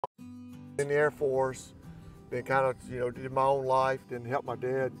In the Air Force, then kind of, did my own life, then helped my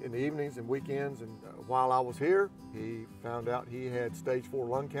dad in the evenings and weekends. And while I was here, he found out he had stage 4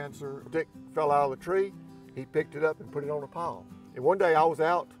 lung cancer. A stick fell out of the tree. He picked it up and put it on a pile. And one day I was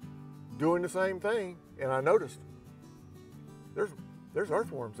out doing the same thing, and I noticed there's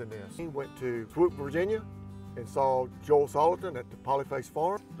earthworms in this. He went to Swoop, Virginia, and saw Joel Soliton at the Polyface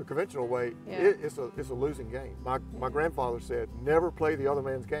Farm. The conventional way, it's a losing game. My grandfather said, never play the other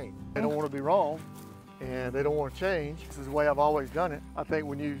man's game. They don't want to be wrong, and they don't want to change. This is the way I've always done it. I think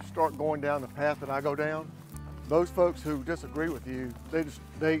when you start going down the path that I go down, those folks who disagree with you,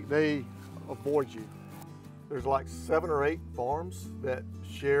 they avoid you. There's like 7 or 8 farms that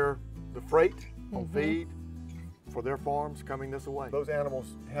share the freight on feed for their farms coming this way. Those animals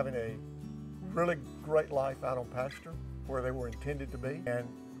having a really great life out on pasture where they were intended to be, and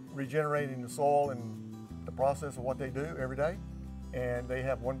regenerating the soil and the process of what they do every day, and they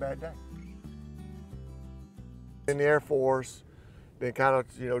have one bad day. In the Air Force, then kind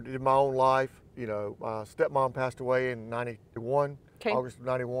of, did my own life. My stepmom passed away in 91, August of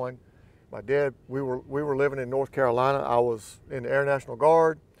 91. My dad, we were living in North Carolina. I was in the Air National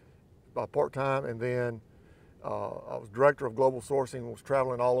Guard by part-time, and then I was director of global sourcing, was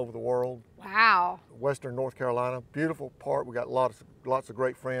traveling all over the world. Wow. Western North Carolina, beautiful part. We got lots of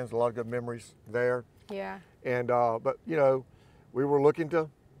great friends, a lot of good memories there. Yeah. And, but we were looking to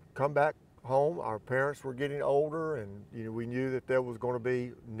come back home. Our parents were getting older, and we knew that there was going to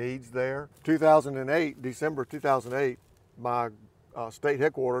be needs there. 2008, December 2008, my state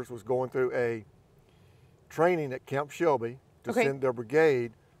headquarters was going through a training at Camp Shelby to send their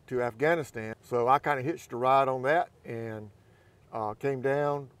brigade to Afghanistan. So I kind of hitched a ride on that and came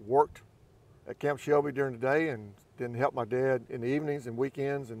down, worked at Camp Shelby during the day, and then helped my dad in the evenings and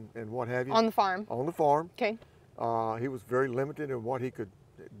weekends and what have you. On the farm? On the farm. Okay. He was very limited in what he could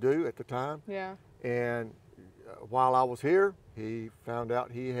do at the time. Yeah. And while I was here, he found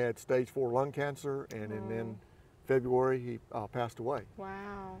out he had stage 4 lung cancer, and in February he passed away.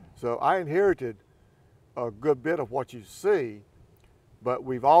 Wow. So I inherited a good bit of what you see, but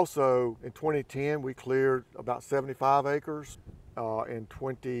we've also, in 2010, we cleared about 75 acres. In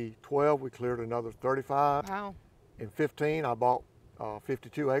 2012, we cleared another 35. Wow. In 15, I bought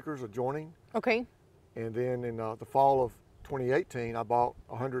 52 acres adjoining. Okay. And then in the fall of 2018, I bought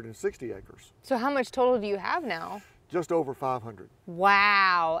 160 acres. So how much total do you have now? Just over 500.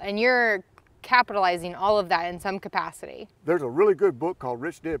 Wow. And you're capitalizing all of that in some capacity. There's a really good book called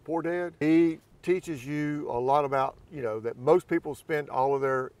Rich Dad, Poor Dad. He teaches you a lot about, that most people spend all of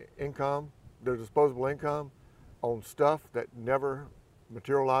their income, their disposable income, on stuff that never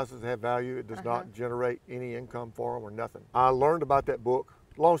materializes, have value. It does not generate any income for them or nothing. I learned about that book.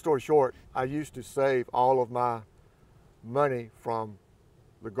 Long story short, I used to save all of my money from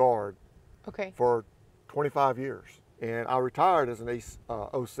the Guard for 25 years. And I retired as an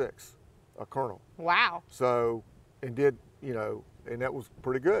 06, a colonel. Wow. So, and did, and that was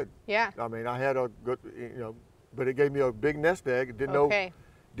pretty good. Yeah. I mean, I had a good, but it gave me a big nest egg.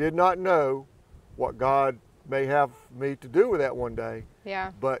 Did not know what God may have me to do with that one day.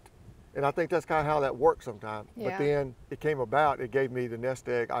 Yeah. And I think that's kind of how that works sometimes. Yeah. But then it came about, it gave me the nest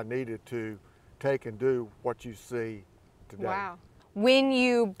egg I needed to take and do what you see today. Wow. When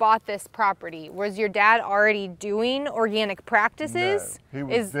you bought this property, was your dad already doing organic practices? No, he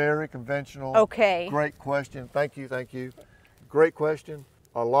was very conventional. Okay. Great question. Thank you, thank you. Great question.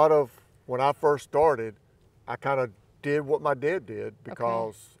 A lot of, when I first started, I kind of did what my dad did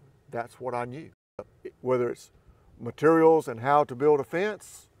because that's what I knew. Whether it's materials and how to build a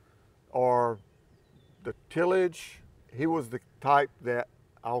fence or the tillage, he was the type that,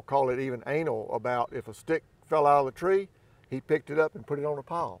 I'll call it even anal about, if a stick fell out of the tree, he picked it up and put it on a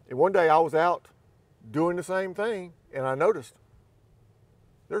pile. And one day I was out doing the same thing, and I noticed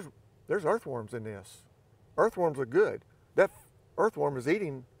there's earthworms in this. Earthworms are good. That earthworm is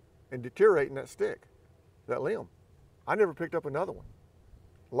eating and deteriorating that stick, that limb. I never picked up another one.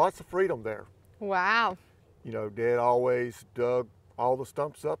 Lots of freedom there. Wow. Dad always dug all the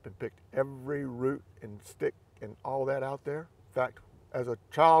stumps up and picked every root and stick and all that out there. In fact, as a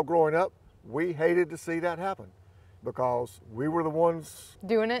child growing up, we hated to see that happen because we were the ones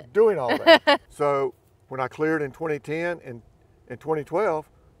doing all that. So when I cleared in 2010 and in 2012,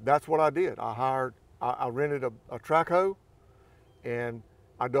 that's what I did. I rented a track hoe, and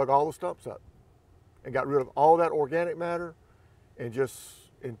I dug all the stumps up and got rid of all that organic matter and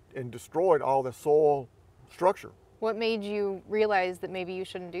and destroyed all the soil structure. What made you realize that maybe you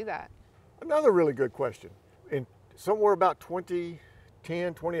shouldn't do that? Another really good question. In somewhere about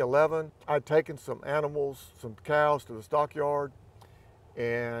 2010, 2011, I'd taken some animals, some cows to the stockyard,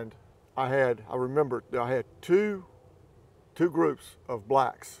 and I remember I had two groups of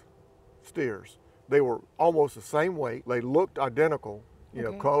blacks steers. They were almost the same weight. They looked identical, you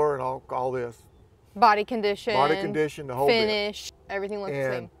know, color and all this. Body condition, The whole finish, everything looked the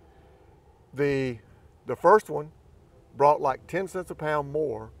same. And the first one brought like 10 cents a pound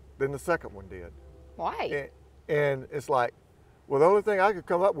more than the second one did. Why? And it's like, well, the only thing I could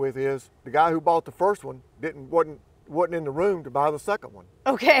come up with is the guy who bought the first one wasn't in the room to buy the second one.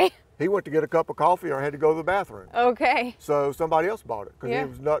 Okay. He went to get a cup of coffee or had to go to the bathroom. Okay. So somebody else bought it because there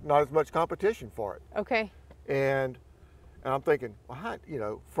was not as much competition for it. Okay. And I'm thinking, well, you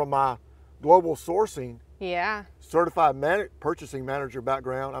know, from my global sourcing, certified purchasing manager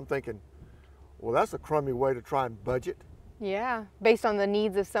background, I'm thinking, well, that's a crummy way to try and budget. Yeah, based on the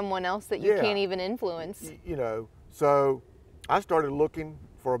needs of someone else that you can't even influence. You know, so I started looking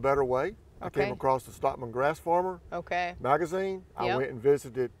for a better way. I came across the Stockman Grass Farmer magazine. I went and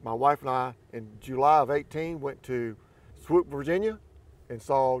visited, my wife and I, in July of 18, went to Swoop, Virginia, and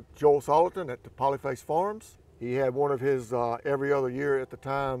saw Joel Soliton at the Polyface Farms. He had one of his every other year at the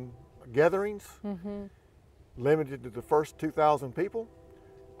time gatherings, limited to the first 2,000 people.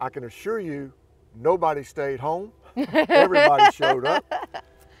 I can assure you, nobody stayed home. Everybody showed up.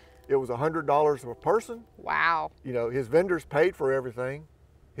 It was $100 a person. Wow. You know, his vendors paid for everything.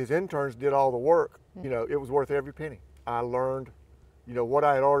 His interns did all the work. You know, it was worth every penny. I learned, you know, what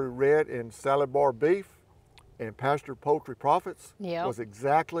I had already read in Salad Bar Beef and Pasture Poultry Profits was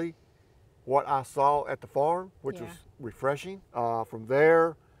exactly what I saw at the farm, which was refreshing. From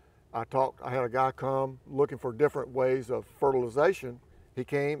there, I had a guy come looking for different ways of fertilization. He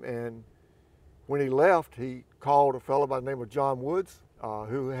came, and when he left, he called a fellow by the name of John Woods,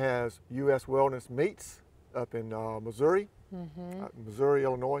 who has U.S. Wellness Meats up in Missouri,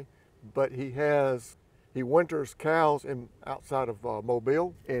 Illinois. But he winters cows outside of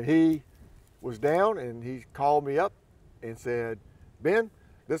Mobile, and he was down, and he called me up and said, Ben,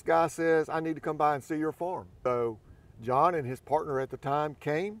 this guy says I need to come by and see your farm. So John and his partner at the time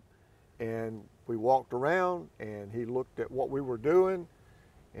came, and we walked around, and he looked at what we were doing,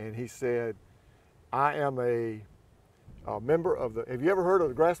 and he said, I am a member of have you ever heard of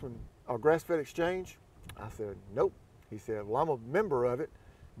the Grass-Fed Exchange? I said, nope. He said, well, I'm a member of it,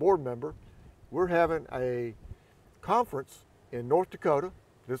 board member. We're having a conference in North Dakota.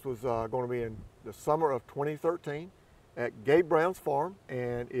 This was going to be in the summer of 2013 at Gabe Brown's farm.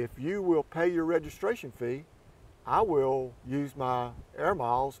 And if you will pay your registration fee, I will use my air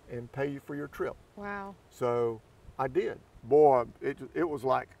miles and pay you for your trip. Wow. So I did. Boy, it was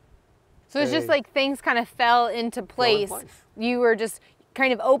like. So it's just like things kind of fell into place. You were just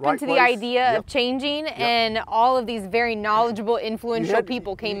kind of open to the idea of changing, and all of these very knowledgeable, influential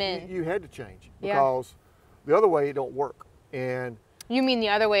people came in. You had to change because the other way it don't work. And you mean the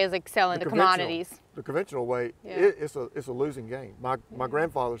other way is like selling the commodities? The conventional way, it's a losing game. My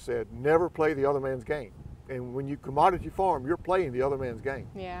grandfather said, never play the other man's game. And when you commodity farm, you're playing the other man's game.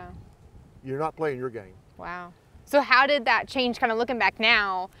 Yeah. You're not playing your game. Wow. So how did that change, kind of looking back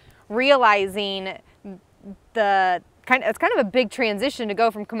now, realizing it's kind of a big transition to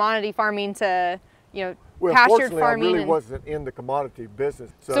go from commodity farming to, you know, pastured farming. I really wasn't in the commodity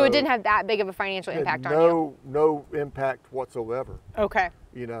business. So it didn't have that big of a financial impact on you? No impact whatsoever. Okay.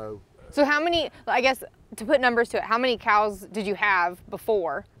 You know. So how many, I guess, to put numbers to it, how many cows did you have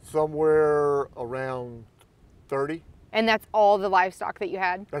before? Somewhere around 30. And that's all the livestock that you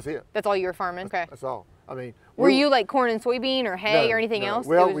had? That's it. That's all you were farming? Okay. That's all. I mean, were you like corn and soybean or hay or anything else?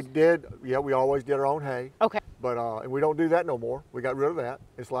 Well, we did. Yeah, we always did our own hay. Okay. But and we don't do that no more. We got rid of that.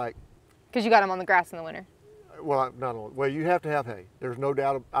 It's like. Because you got them on the grass in the winter. Well, not only. Well, you have to have hay. There's no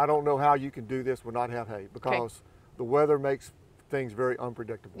doubt. I don't know how you can do this with not have hay because the weather makes things very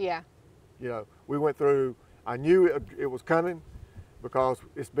unpredictable. Yeah. You know, we went through. I knew it was coming because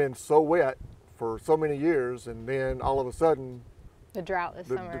it's been so wet for so many years, and then all of a sudden. The drought this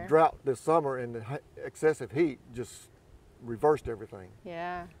summer. The drought this summer and the excessive heat just reversed everything.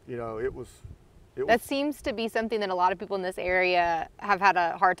 Yeah. You know, it was. That seems to be something that a lot of people in this area have had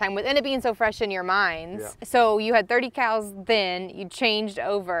a hard time with, and it being so fresh in your minds. Yeah. So you had 30 cows then, you changed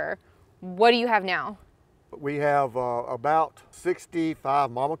over. What do you have now? We have about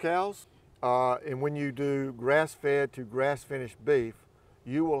 65 mama cows, and when you do grass-fed to grass-finished beef,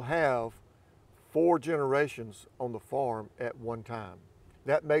 you will have 4 generations on the farm at one time.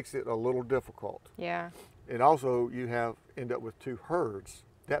 That makes it a little difficult. Yeah. And also you end up with 2 herds.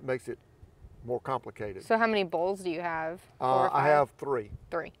 That makes it more complicated. So how many bulls do you have? I have 3.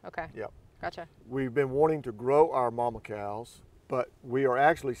 3, okay. Yep. Gotcha. We've been wanting to grow our mama cows, but we are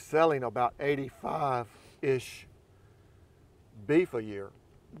actually selling about 85-ish beef a year.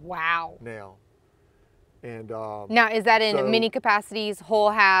 Wow. now. And now, is that in mini capacities,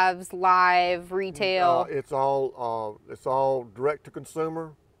 whole halves, live, retail? It's all direct to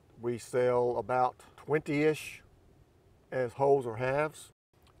consumer. We sell about 20-ish as wholes or halves,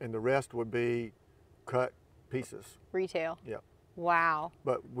 and the rest would be cut pieces. Retail. Yep. Wow.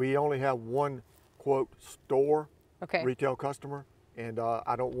 But we only have one, quote, store okay. retail customer, and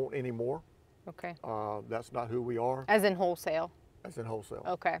I don't want any more. Okay. That's not who we are. As in wholesale? As in wholesale.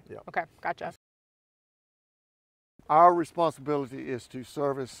 Okay. Yep. Okay, gotcha. Our responsibility is to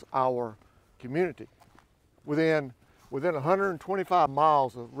service our community. Within 125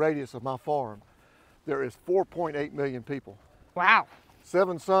 miles of radius of my farm, there is 4.8 million people. Wow.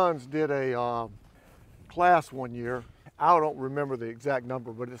 Seven Sons did a class one year. I don't remember the exact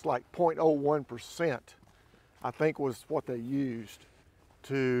number, but it's like 0.01%, I think, was what they used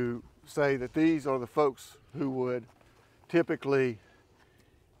to say that these are the folks who would typically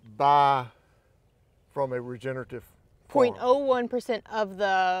buy from a regenerative farm. 0.01% of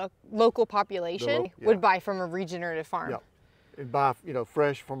the local population would buy from a regenerative farm. Yeah, and buy, you know,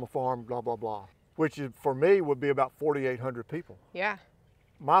 fresh from a farm, blah, blah, blah, which is, for me, would be about 4,800 people. Yeah.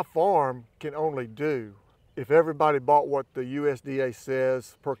 My farm can only do, if everybody bought what the USDA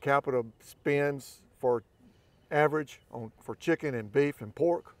says per capita spends for average for chicken and beef and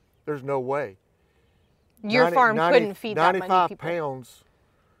pork, there's no way. Your farm couldn't feed that many people. 95 pounds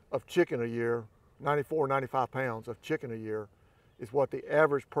of chicken a year, 94, 95 pounds of chicken a year is what the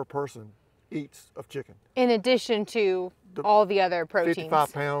average per person eats of chicken. In addition to all the other proteins.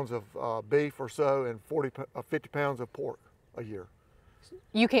 55 pounds of beef or so, and 50 pounds of pork a year.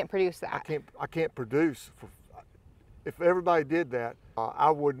 You can't produce that. I can't produce. If everybody did that,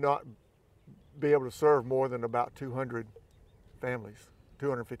 I would not be able to serve more than about 200 families,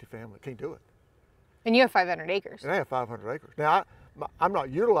 250 families. Can't do it. And you have 500 acres. And I have 500 acres. Now, I'm not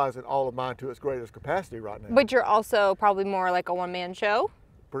utilizing all of mine to its greatest capacity right now. But you're also probably more like a one-man show?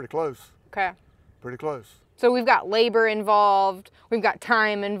 Pretty close. Okay. Pretty close. So we've got labor involved, we've got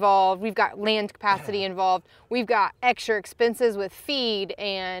time involved, we've got land capacity involved, we've got extra expenses with feed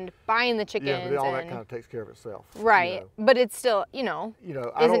and buying the chickens. Yeah, but all that kind of takes care of itself. Right, you know. but it's still, is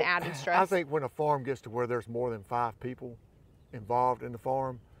an added stress. I think when a farm gets to where there's more than 5 people involved in the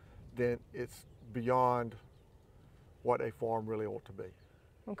farm, then it's beyond what a farm really ought to be.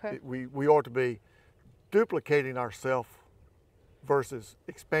 Okay. We ought to be duplicating ourselves versus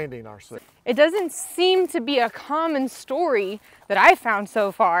expanding ourselves. It doesn't seem to be a common story that I found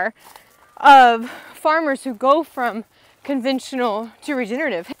so far of farmers who go from conventional to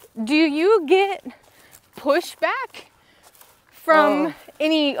regenerative. Do you get pushback from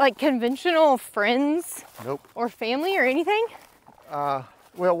any like conventional friends Nope. or family or anything?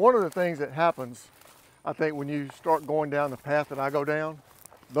 Well, one of the things that happens, I think, when you start going down the path that I go down,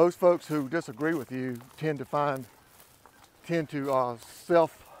 those folks who disagree with you tend to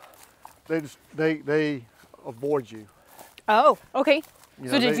they avoid you. Oh, okay. You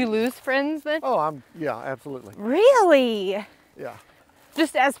so know, did you lose friends then? Oh, yeah, absolutely. Really? Yeah.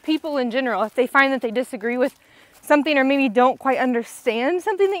 Just as people in general, if they find that they disagree with something or maybe don't quite understand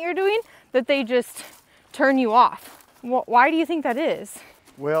something that you're doing, that they just turn you off. Why do you think that is?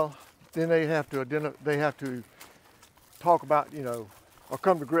 Well, then they have to talk about, or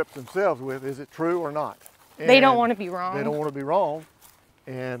come to grips themselves with, is it true or not? And they don't want to be wrong. They don't want to be wrong,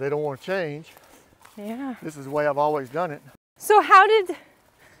 and they don't want to change. Yeah. This is the way I've always done it. So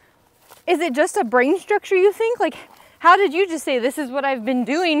is it just a brain structure, you think? Like, how did you just say, this is what I've been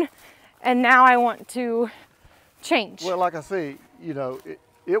doing, and now I want to change? Well, like I say,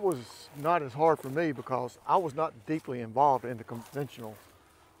 it was not as hard for me because I was not deeply involved in the conventional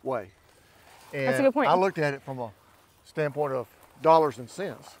way. And that's a good point. I looked at it from a standpoint of dollars and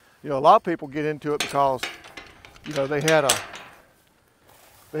cents. A lot of people get into it because, they had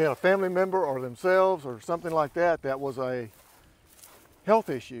a family member or themselves or something like that that was a health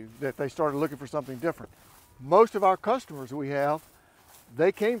issue that they started looking for something different. Most of our customers we have,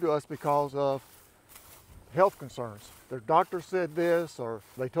 they came to us because of health concerns. Their doctor said this, or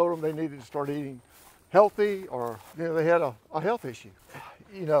they told them they needed to start eating healthy, or they had a health issue.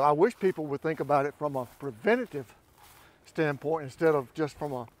 I wish people would think about it from a preventative standpoint instead of just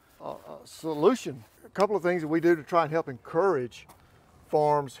from a solution. A couple of things that we do to try and help encourage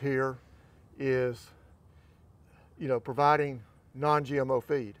farms here is, providing non-GMO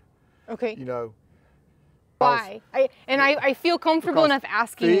feed. Okay. Why? I feel comfortable enough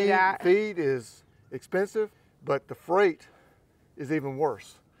asking you that. Feed is expensive, but the freight is even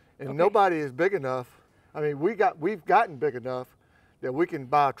worse. And nobody is big enough. I mean, we've gotten big enough that we can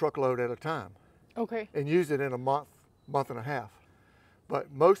buy a truckload at a time. Okay. And use it in a month and a half. But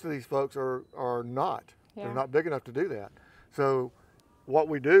most of these folks are not. Yeah. They're not big enough to do that. So what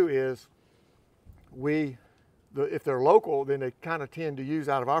we do is if they're local, then they kind of tend to use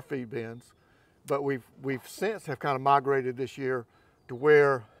out of our feed bins. But we've since have kind of migrated this year to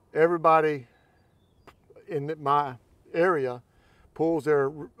where everybody in my area pulls their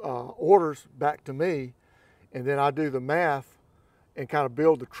orders back to me, and then I do the math and kind of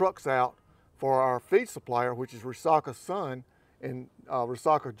build the trucks out for our feed supplier, which is Resaca Sun in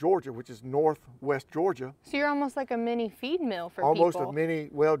Resaca, Georgia, which is northwest Georgia. So you're almost like a mini feed mill for almost people. A mini,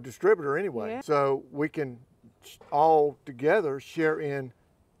 well, distributor anyway. Yeah. So we can all together share in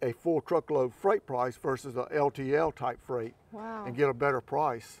a full truckload freight price versus a LTL type freight. Wow. And get a better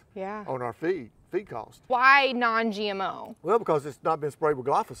price Yeah. on our feed cost. Why non-GMO? Well, because it's not been sprayed with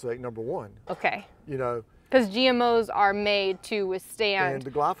glyphosate, number one. Okay. You know. Because GMOs are made to withstand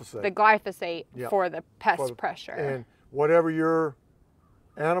the glyphosate. Yep. For the pest pressure. And whatever your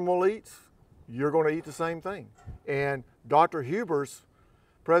animal eats, you're going to eat the same thing. And Dr. Huber's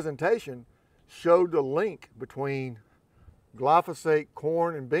presentation showed the link between glyphosate,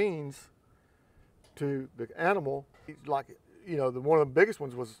 corn, and beans to the animal. Like, you know, one of the biggest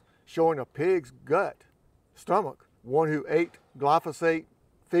ones was showing a pig's stomach, one who ate glyphosate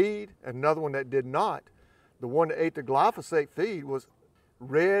feed and another one that did not. The one that ate the glyphosate feed was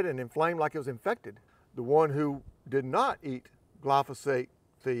red and inflamed like it was infected. The one who did not eat glyphosate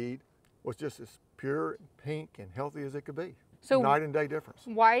feed was just as pure, pink, and healthy as it could be. So night and day difference.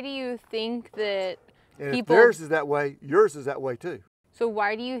 Why do you think that and people... if theirs is that way, yours is that way too. So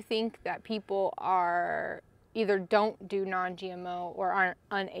why do you think that people are either don't do non-GMO or aren't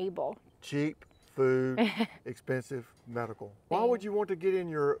unable? Cheap food, expensive medical. Why would you want to get in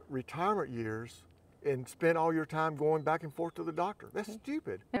your retirement years and spend all your time going back and forth to the doctor? That's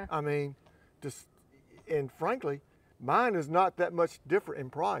stupid. Yeah. I mean, and frankly, mine is not that much different in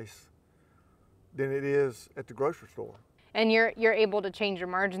price than it is at the grocery store. And you're able to change your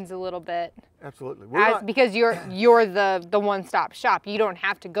margins a little bit. Absolutely. Because you're the one-stop shop. You don't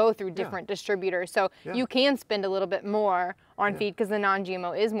have to go through different distributors. So you can spend a little bit more on feed because the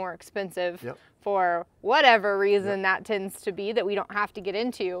non-GMO is more expensive for whatever reason that tends to be that we don't have to get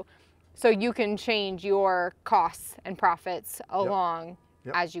into. So you can change your costs and profits along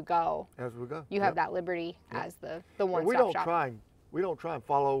as you go. As we go. You have that liberty as the one-stop shop. We don't try and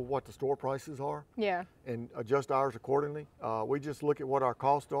follow what the store prices are and adjust ours accordingly. We just look at what our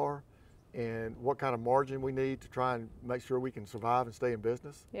costs are and what kind of margin we need to try and make sure we can survive and stay in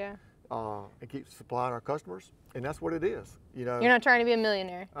business. Yeah. And keep supplying our customers. And that's what it is. You know, you're not trying to be a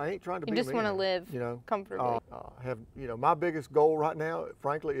millionaire. I ain't trying to be a millionaire. You just want to live, you know, comfortably. My biggest goal right now,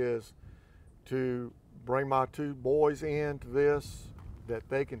 frankly, is to bring my two boys into this, that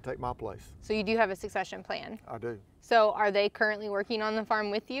they can take my place. So you do have a succession plan? I do. So are they currently working on the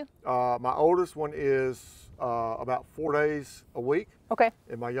farm with you? My oldest one is about 4 days a week. Okay.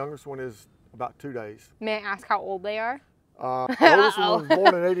 And my youngest one is about 2 days. May I ask how old they are? The oldest one was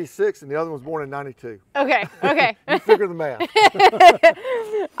born in '86 and the other one was born in '92. Okay, okay. You figure the math.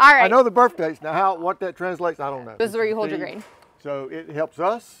 All right. I know the birth dates. Now what that translates, I don't know. This is where you hold your grain. So it helps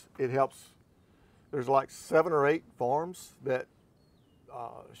us. It helps, there's like 7 or 8 farms that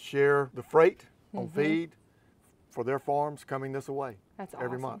share the freight on feed for their farms coming this way. That's awesome.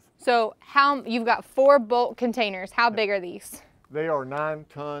 Every month. So you've got 4 bulk containers. How big are these? They are 9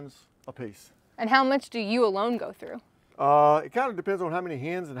 tons a piece. And how much do you alone go through? It kind of depends on how many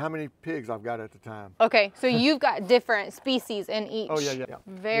hens and how many pigs I've got at the time. Okay, so you've got different species in each. Oh yeah.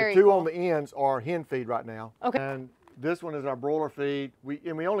 Very The 2 cool. on the ends are hen feed right now. Okay. And this one is our broiler feed. We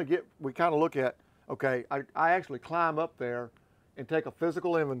kind of look at, okay, I actually climb up there and take a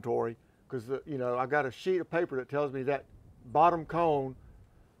physical inventory because I've got a sheet of paper that tells me that bottom cone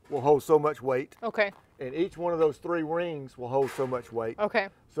will hold so much weight. Okay. And each one of those 3 rings will hold so much weight. Okay.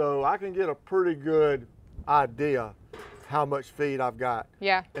 So I can get a pretty good idea how much feed I've got.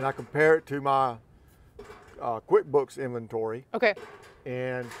 Yeah. And I compare it to my QuickBooks inventory. Okay.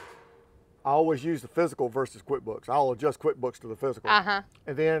 And I always use the physical versus QuickBooks. I'll adjust QuickBooks to the physical. Uh-huh.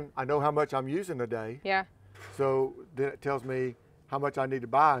 And then I know how much I'm using a day. Yeah. So then it tells me how much I need to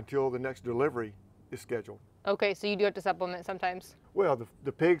buy until the next delivery is scheduled. Okay, so you do have to supplement sometimes? Well,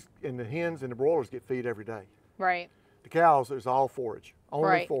 the pigs and the hens and the broilers get feed every day. Right. The cows is all forage,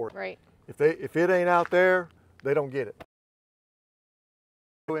 only forage. Right. If it ain't out there, they don't get it.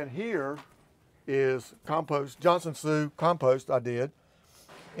 So in here is compost, Johnson Sioux compost I did,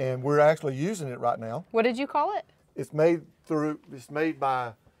 and we're actually using it right now. What did you call it? It's made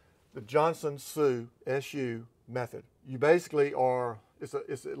by the Johnson Sioux SU method. You basically it's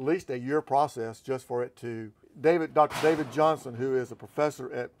at least a year process just for it to, Dr. David Johnson, who is a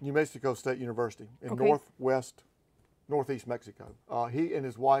professor at New Mexico State University in northeast Mexico. He and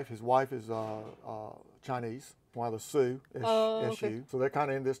his wife is Chinese, one of the Sioux, SU. So they're kind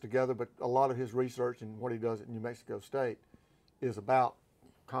of in this together, but a lot of his research and what he does at New Mexico State is about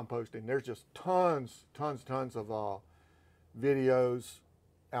composting. There's just tons of videos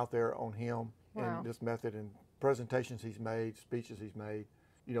out there on him and this method and presentations he's made, speeches he's made.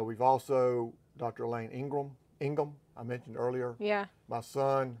 You know, we've also, Dr. Elaine Ingham, I mentioned earlier. Yeah. My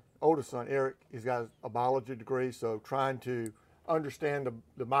oldest son, Eric, he's got a biology degree, so trying to understand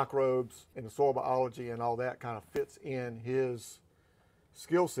the microbes and the soil biology and all that kind of fits in his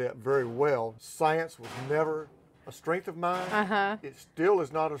skill set very well. Science was never a strength of mine. It still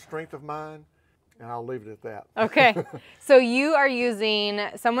is not a strength of mine, and I'll leave it at that. Okay. So you are using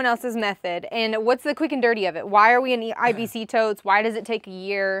someone else's method, and what's the quick and dirty of it? Why are we in IBC totes? Why does it take a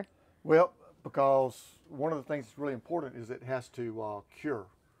year? Well, because one of the things that's really important is it has to cure.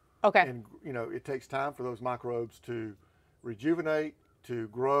 Okay. And, you know, it takes time for those microbes to rejuvenate, to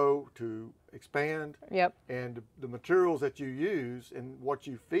grow, to expand. Yep. And the materials that you use and what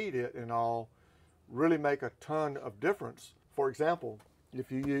you feed it and all really make a ton of difference. For example,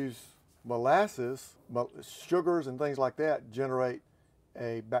 if you use molasses, sugars and things like that generate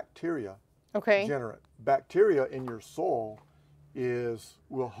a bacteria. Okay. Bacteria in your soil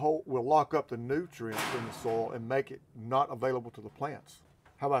will lock up the nutrients in the soil and make it not available to the plants.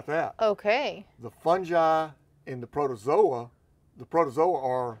 How about that? Okay. The fungi and the protozoa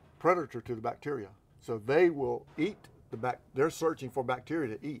are predator to the bacteria. So they will eat they're searching for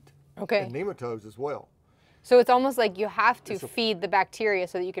bacteria to eat. Okay. And nematodes as well. So it's almost like you have to feed the bacteria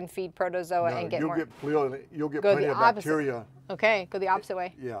so that you can feed protozoa and get more. You'll get plenty of bacteria. Okay, go the opposite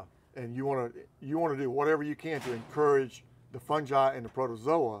way. Yeah, and you want to do whatever you can to encourage the fungi and the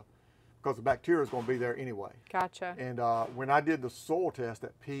protozoa, because the bacteria is going to be there anyway. Gotcha. And when I did the soil test,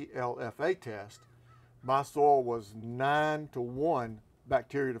 that PLFA test, my soil was 9-to-1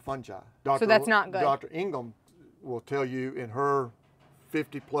 bacteria to fungi. So that's not good. Dr. Ingham will tell you in her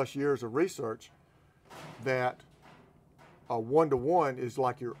 50-plus years of research that a 1-to-1 is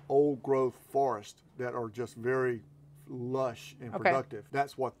like your old growth forest that are just very lush and productive.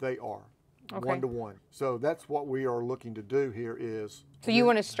 That's what they are. 1-to-1. So that's what we are looking to do here is. So you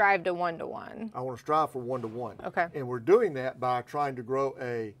want to strive to 1-to-1? I want to strive for 1-to-1. Okay. And we're doing that by trying to grow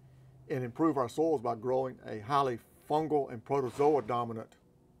and improve our soils by growing a highly fungal and protozoa dominant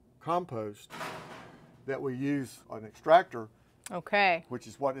compost that we use an extractor. Okay. Which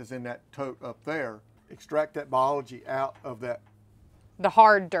is what is in that tote up there. Extract that biology out of that. The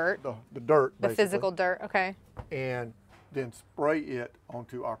hard dirt. The dirt, basically. The physical dirt, okay. And then spray it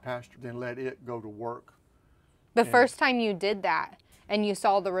onto our pasture, then let it go to work. The first time you did that and you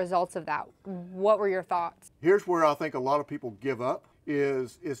saw the results of that, what were your thoughts? Here's where I think a lot of people give up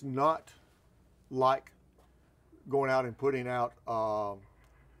is it's not like going out and putting out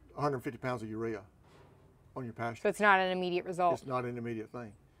 150 pounds of urea on your pasture. So it's not an immediate result. It's not an immediate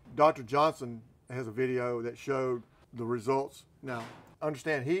thing. Dr. Johnson has a video that showed the results. Now,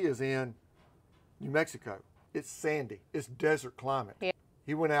 understand he is in New Mexico. It's sandy. It's desert climate. Yeah.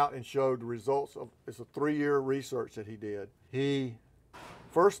 He went out and showed the results of, it's a 3-year research that he did. He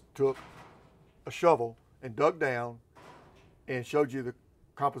first took a shovel and dug down and showed you the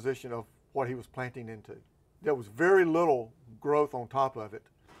composition of what he was planting into. There was very little growth on top of it.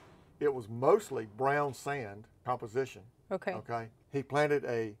 It was mostly brown sand composition. Okay. Okay. He planted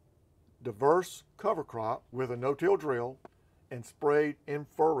a diverse cover crop with a no-till drill and sprayed in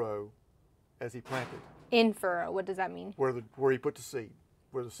furrow as he planted. In furrow, what does that mean? Where he put the seed,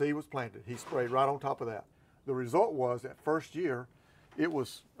 where the seed was planted. He sprayed right on top of that. The result was that first year, it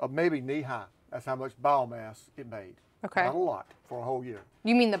was maybe knee-high. That's how much biomass it made. Okay. Not a lot for a whole year.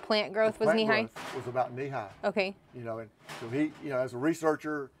 You mean the plant growth was knee-high? Was about knee-high. Okay. You know, and so he, you know, as a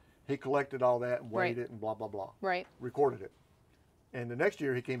researcher, he collected all that and weighed it and blah, blah, blah. Right. Recorded it. And the next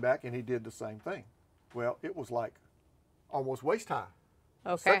year he came back and he did the same thing. Well, it was like almost waist high.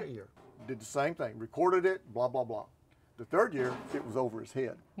 Okay. Second year, did the same thing, recorded it, blah, blah, blah. The third year, it was over his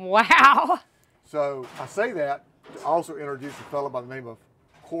head. Wow. So I say that to also introduce a fellow by the name of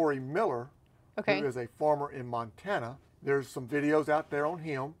Corey Miller, who is a farmer in Montana. There's some videos out there on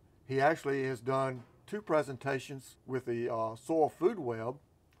him. He actually has done 2 presentations with the Soil Food Web,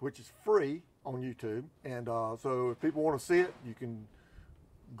 which is free on YouTube. And so if people want to see it, you can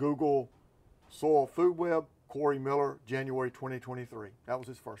Google Soil Food Web, Corey Miller, January 2023. That was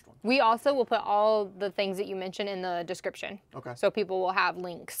his first one. We also will put all the things that you mentioned in the description. Okay. So people will have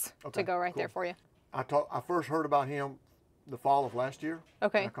links to go right there for you. I first heard about him the fall of last year.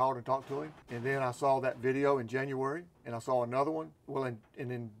 Okay. I called and talked to him. And then I saw that video in January, and I saw another one. Well, and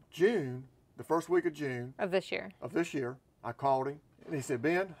in June, the first week of June. Of this year. I called him, and he said,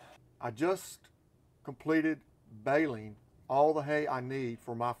 Ben, I just completed baling all the hay I need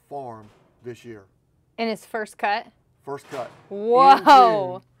for my farm this year. In his first cut? First cut.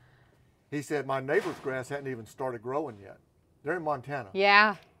 Whoa. June, he said, my neighbor's grass hadn't even started growing yet. They're in Montana.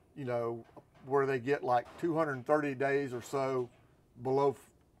 Yeah. You know, where they get like 230 days or so below,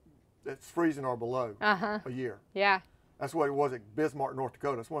 it's freezing or below a year. Yeah. That's what it was at Bismarck, North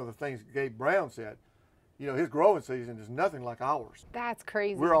Dakota. That's one of the things Gabe Brown said. You know, his growing season is nothing like ours. That's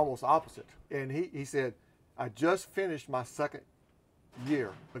crazy. We're almost opposite. And he said, I just finished my second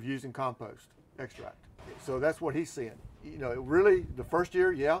year of using compost extract. So that's what he's seeing. You know, really, the first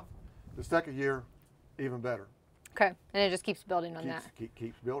year, yeah. The second year, even better. Okay, and it just keeps building on that.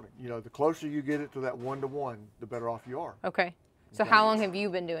 Keeps building. You know, the closer you get it to that 1-to-1, the better off you are. Okay. So how long have you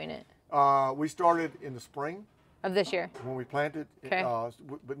been doing it? We started in the spring. Of this year? When we planted. Okay.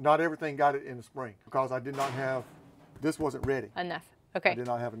 But not everything got it in the spring because I did not have, this wasn't ready. Enough. Okay. I did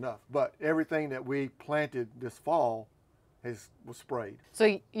not have enough. But everything that we planted this fall was sprayed.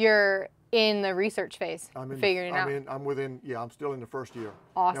 So you're in the research phase, figuring it out? I'm still in the first year.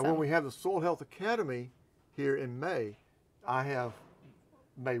 Awesome. Now, when we have the Soil Health Academy here in May, I have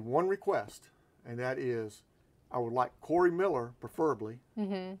made one request, and that is I would like Corey Miller, preferably.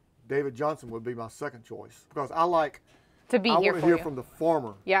 Mm-hmm. David Johnson would be my second choice because I like to be here. I want to hear from the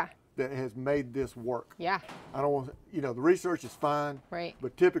farmer. Yeah. That has made this work. Yeah. I don't want, you know, the research is fine. Right.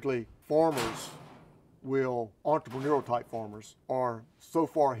 But typically farmers entrepreneurial type farmers are so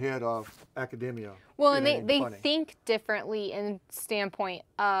far ahead of academia. Well, and they think differently in standpoint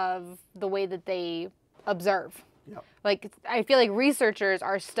of the way that they observe. Yep. Like, I feel like researchers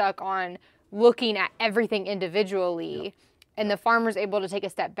are stuck on looking at everything individually. Yep. And the farmer's able to take a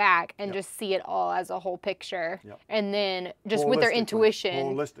step back and just see it all as a whole picture. Yep. And then just with their intuition.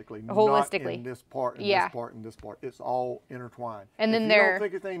 Holistically. Not in this part, and this part, and this part. It's all intertwined. And then if you don't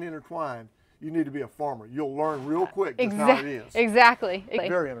think it's ain't intertwined, you need to be a farmer. You'll learn real quick just how it is. Exactly. It's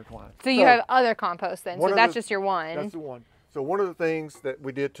very intertwined. So you have other compost then. So that's just your one. That's the one. So one of the things that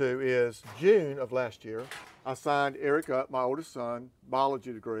we did too is June of last year, I signed Eric up, my oldest son,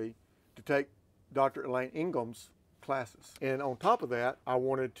 biology degree, to take Dr. Elaine Ingham's classes. And on top of that, I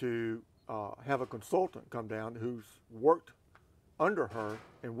wanted to have a consultant come down who's worked under her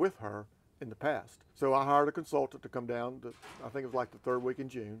and with her in the past. So I hired a consultant to come down, I think it was like the third week in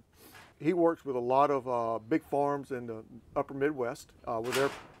June. He works with a lot of big farms in the upper Midwest.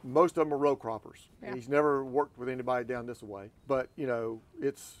 Most of them are row croppers. Yeah. He's never worked with anybody down this way. But, you know,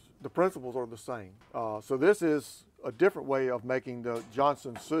 the principles are the same. So this is a different way of making the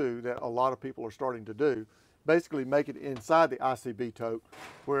Johnson Sioux that a lot of people are starting to do. Basically make it inside the ICB tote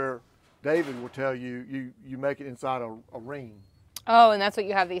where David will tell you, you make it inside a ring. Oh, and that's what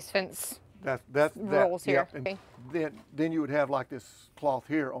you have these fence rolls here. Yeah. Okay. And then you would have like this cloth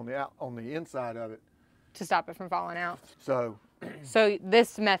here on the inside of it. To stop it from falling out. So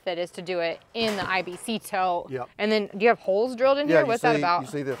this method is to do it in the IBC tote. Yep. And then do you have holes drilled in here? What's that about? You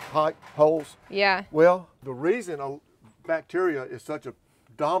see the pipe holes? Yeah. Well, the reason bacteria is such a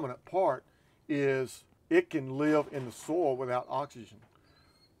dominant part is it can live in the soil without oxygen.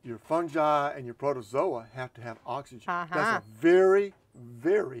 Your fungi and your protozoa have to have oxygen. That's a very,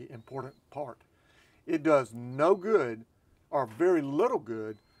 very important part. It does no good or very little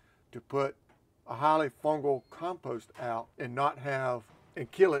good to put a highly fungal compost out and not have, and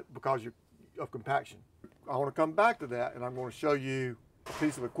kill it because of compaction. I want to come back to that, and I'm going to show you a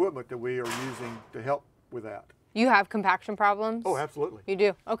piece of equipment that we are using to help with that. You have compaction problems? Oh, absolutely. You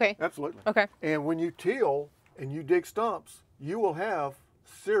do? Okay. Absolutely. Okay. And when you till and you dig stumps, you will have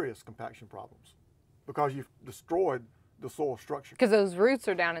serious compaction problems because you've destroyed the soil structure. Because those roots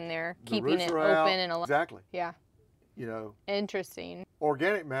are down in there, keeping it open and alive. Exactly. Yeah. You know. Interesting.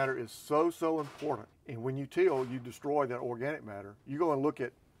 Organic matter is so important. And when you till, you destroy that organic matter. You go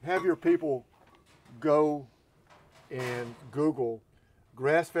and have your people go and Google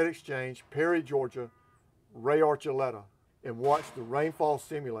grass-fed exchange, Perry, Georgia, Ray Archuleta, and watch the rainfall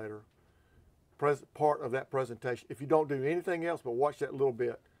simulator part of that presentation. If you don't do anything else but watch that little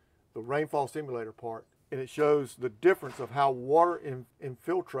bit, the rainfall simulator part, and it shows the difference of how water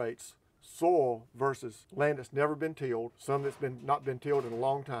infiltrates soil versus land that's never been tilled, some that's not been tilled in a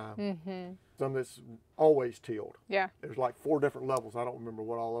long time, some that's always tilled. Yeah. There's like 4 different levels. I don't remember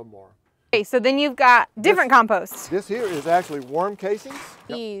what all of them are. Okay, so then you've got different composts. This here is actually worm casings.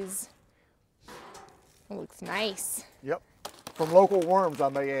 These. It looks nice. Yep. from local worms, I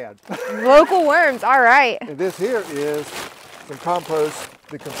may add. Local worms, all right. And this here is some compost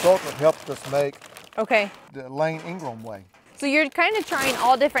the consultant helped us make. Okay. The Lane Ingram way. So you're kind of trying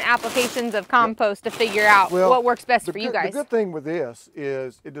all different applications of compost to figure out what works best for you guys. The good thing with this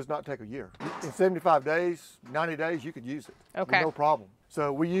is it does not take a year. In 75 days, 90 days, you could use it. Okay. No problem.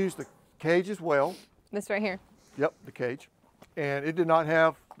 So we used the cage as well. This right here. Yep, the cage. And it did not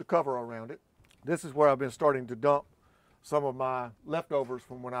have the cover around it. This is where I've been starting to dump some of my leftovers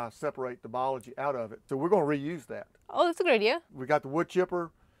from when I separate the biology out of it. So we're going to reuse that. Oh, that's a good idea. We got the wood chipper.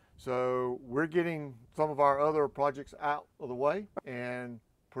 So we're getting some of our other projects out of the way, and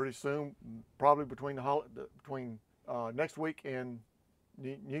pretty soon, probably between next week and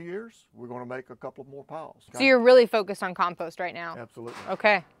New Year's, we're going to make a couple of more piles. So you're really focused on compost right now? Absolutely.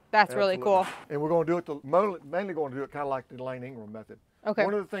 Okay, that's really cool. And we're going to do it, mainly going to do it kind of like the Lane Ingram method. Okay.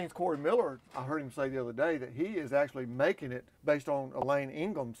 One of the things Corey Miller, I heard him say the other day that he is actually making it based on a Lane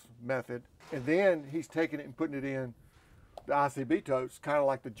Ingram's method, and then he's taking it and putting it in the ICB totes, kind of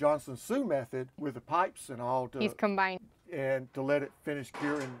like the Johnson Sioux method with the pipes and all. He's combined. And to let it finish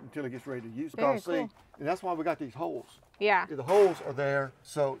curing until it gets ready to use it. Very Because cool. see, and that's why we got these holes. Yeah. The holes are there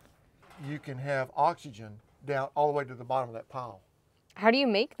so you can have oxygen down all the way to the bottom of that pile. How do you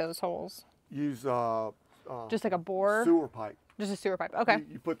make those holes? Use just like a bore? Sewer pipe. Just a sewer pipe, okay.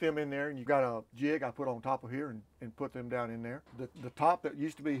 You put them in there, and you got a jig I put on top of here and put them down in there. The top that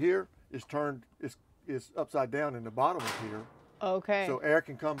used to be here is turned, is upside down in the bottom of here. Okay. So air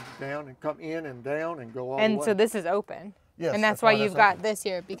can come down and come in and down and go all the way. And so this is open? Yes. And that's why you've got this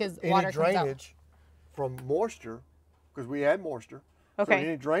here, because water comes out. Any drainage from moisture, because we add moisture. Okay. So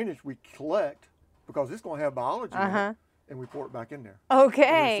any drainage we collect, because it's going to have biology in it, and we pour it back in there.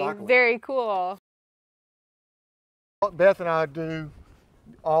 Okay, very cool. Beth and I do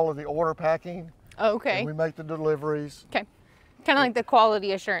all of the order packing. Okay. And we make the deliveries. Okay. Kind of like the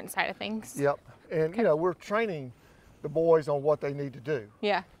quality assurance side of things. Yep. And you know, we're training the boys on what they need to do.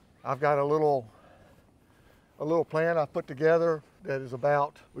 Yeah. I've got a little plan I put together that is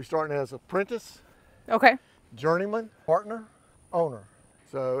about, we starting as apprentice, okay, journeyman, partner, owner.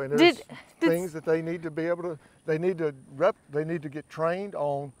 So, and there's things that they need to be able to, they need to get trained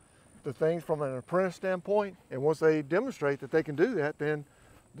on the things from an apprentice standpoint. And once they demonstrate that they can do that, then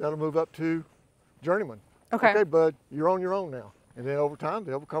that'll move up to journeyman. Okay. Okay, bud, you're on your own now. And then over time,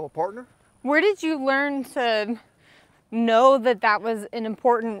 they'll become a partner. Where did you learn to know that that was an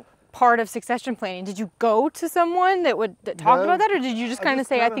important part of succession planning? Did you go to someone that talked about that, or did you just kind of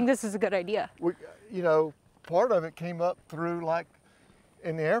say, I think this is a good idea? You know, part of it came up through, like,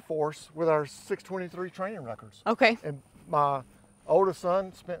 in the Air Force with our 623 training records. Okay. And my oldest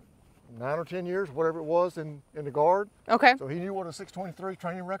son spent 9 or 10 years, whatever it was, in the Guard. Okay. So he knew what a 623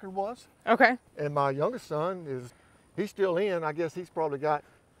 training record was. Okay. And my youngest son he's still in. I guess he's probably got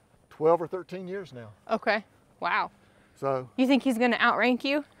 12 or 13 years now. Okay. Wow. So. You think he's going to outrank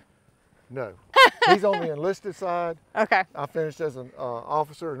you? No. He's on the enlisted side. Okay. I finished as an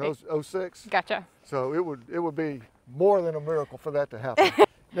officer in 06. Gotcha. So it would be more than a miracle for that to happen.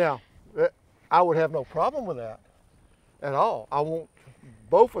 Now, I would have no problem with that at all. I want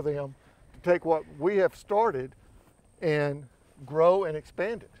both of them to take what we have started and grow and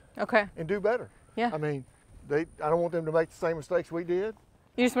expand it. Okay. And do better. Yeah. I mean, I don't want them to make the same mistakes we did.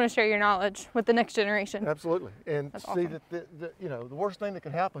 You just want to share your knowledge with the next generation. Absolutely. And That's see awesome. that you know, the worst thing that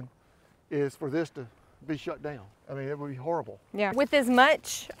could happen is for this to be shut down. I mean, it would be horrible. Yeah. With as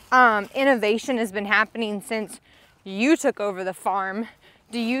much innovation has been happening since you took over the farm,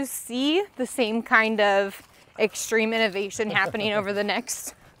 do you see the same kind of extreme innovation happening over the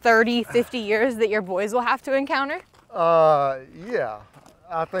next 30, 50 years that your boys will have to encounter? Yeah.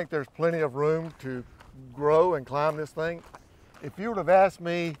 I think there's plenty of room to grow and climb this thing. If you would have asked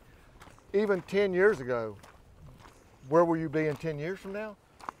me even 10 years ago, where will you be in 10 years from now?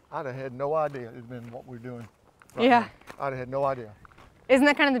 I'd have had no idea it'd been what we're doing right now. I'd have had no idea. Isn't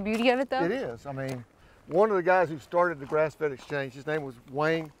that kind of the beauty of it, though? It is. I mean, one of the guys who started the grass-fed exchange, his name was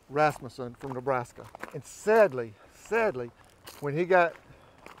Wayne Rasmussen from Nebraska. And sadly, when he got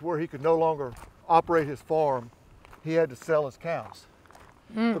to where he could no longer operate his farm, he had to sell his cows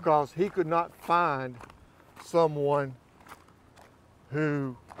because he could not find someone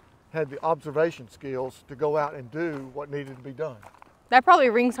who had the observation skills to go out and do what needed to be done. That probably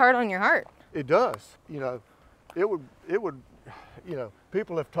rings hard on your heart. It does. You know, it would, you know,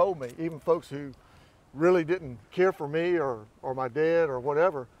 people have told me, even folks who really didn't care for me or my dad or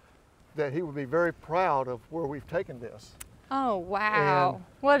whatever, that he would be very proud of where we've taken this. Oh, wow.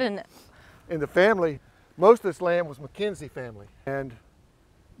 And in the family, most of this land was McKenzie family. And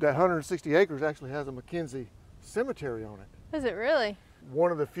that 160 acres actually has a McKenzie cemetery on it. Is it really?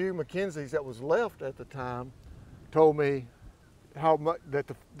 One of the few Mackenzies that was left at the time told me how much that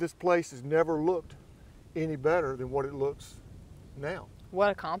this place has never looked any better than what it looks now. What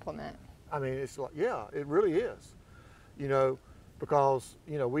a compliment. I mean, it's like, yeah, it really is. You know, because,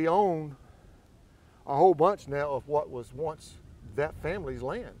 you know, we own a whole bunch now of what was once that family's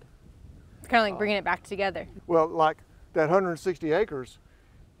land. It's kind of like bringing it back together. Well, like that 160 acres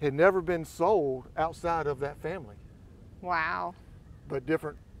had never been sold outside of that family. Wow. But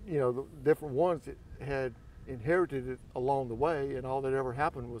different, you know, the different ones that had inherited it along the way, and all that ever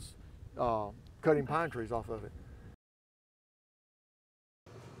happened was cutting pine trees off of it.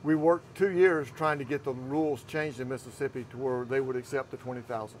 We worked 2 years trying to get the rules changed in Mississippi to where they would accept the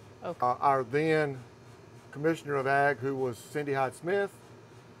 20,000. Okay. Our then Commissioner of Ag, who was Cindy Hyde Smith,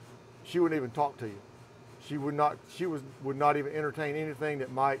 she wouldn't even talk to you. She would not even entertain anything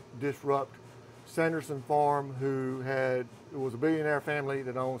that might disrupt Sanderson Farm, it was a billionaire family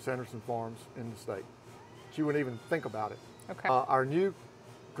that owned Sanderson Farms in the state. She wouldn't even think about it. Okay. Our new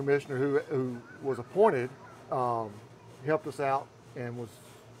commissioner who was appointed helped us out, and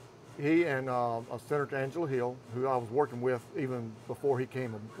he and Senator Angela Hill, who I was working with even before he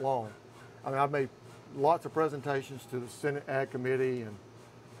came along. I mean, I've made lots of presentations to the Senate Ag Committee and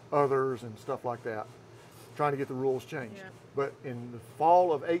others and stuff like that, trying to get the rules changed. Yeah. But in the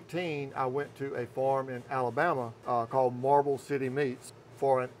fall of 18, I went to a farm in Alabama called Marble City Meats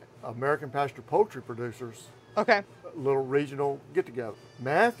for an American pasture poultry producers. Okay. Little regional get-together.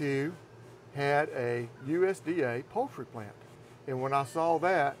 Matthew had a USDA poultry plant. And when I saw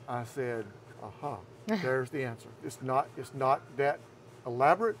that, I said, aha, there's the answer. It's not that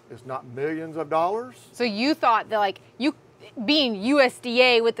elaborate. It's not millions of dollars. So you thought that, like, you being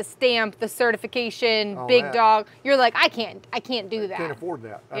USDA with the stamp, the certification, big dog, you're like, I can't do that. Can't afford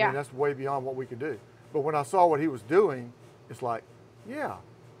that. I mean, that's way beyond what we could do. But when I saw what he was doing, it's like, yeah,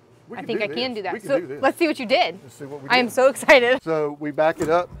 I think I can do that. We can do this. Let's see what you did. Let's see what we did. I am so excited. So we back it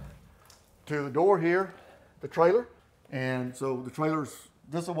up to the door here, the trailer. And so the trailer's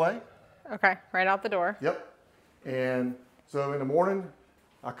this away. Okay, right out the door. Yep. And so in the morning,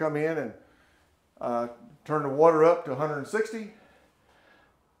 I come in and turn the water up to 160,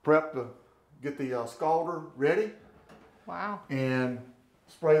 get the scalder ready. Wow. And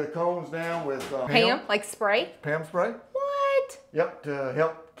spray the cones down with Pam, like spray? Pam spray. What? Yep, to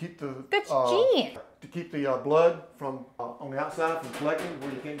help keep the That's genius. To keep the blood from on the outside from collecting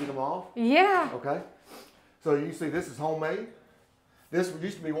where you can't get them off. Yeah. Okay. So you see, this is homemade. This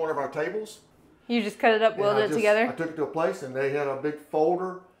used to be one of our tables. You just cut it up, welded it together? I took it to a place and they had a big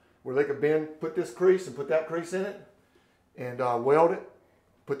folder where they could put this crease and put that crease in it and weld it,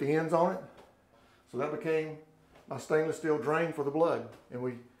 put the ends on it. So that became my stainless steel drain for the blood. And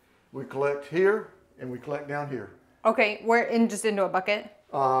we collect here and we collect down here. Okay, just into a bucket?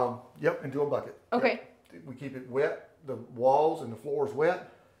 Yep, into a bucket. Okay. Yep. We keep it wet. The walls and the floor is wet.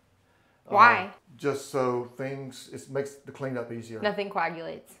 Why? Just so it makes the cleanup easier. Nothing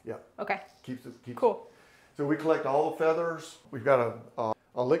coagulates. Yeah. Okay. Keeps cool. So we collect all the feathers. We've got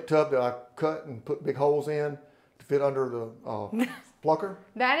a lick tub that I cut and put big holes in to fit under the plucker.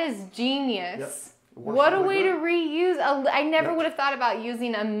 That is genius. Yep. What a way to reuse. I never would have thought about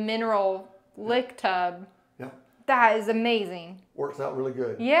using a mineral lick tub. Yeah. That is amazing. Works out really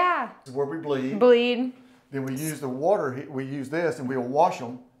good. Yeah. This is where we bleed. Bleed. Then we use the water. We use this and we'll wash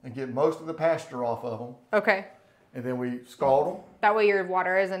them and get most of the pasture off of them. Okay. And then we scald them. That way your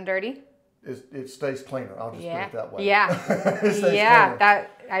water isn't dirty? It stays cleaner. I'll just put it that way. Yeah. It stays cleaner.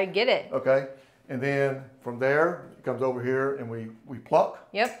 I get it. Okay. And then from there, it comes over here and we pluck.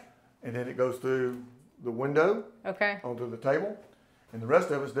 Yep. And then it goes through the window. Okay. Onto the table. And the rest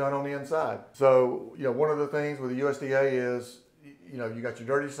of it's done on the inside. So, one of the things with the USDA is, you got your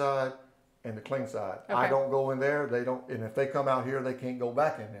dirty side and the clean side. Okay. I don't go in there, and if they come out here, they can't go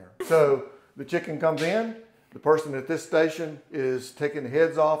back in there. So the chicken comes in, the person at this station is taking the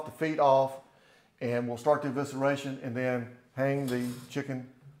heads off, the feet off, and we'll start the evisceration and then hang the chicken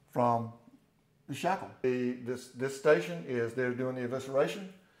from the shackle. This station is there doing the evisceration,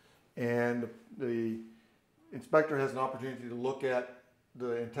 and the inspector has an opportunity to look at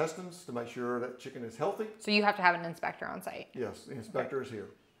the intestines to make sure that chicken is healthy. So you have to have an inspector on site? Yes, the inspector is here.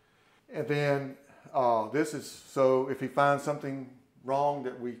 And then this is so if he finds something wrong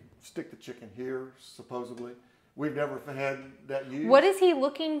that we stick the chicken here, supposedly. We've never had that used. What is he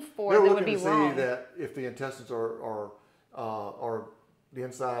looking for that would be wrong? They're looking to see that if the intestines or the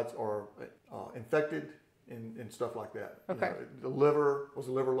insides are infected and stuff like that. Okay. The liver, what's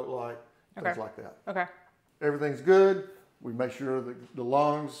the liver look like? Things like that. Okay. Everything's good. We make sure that the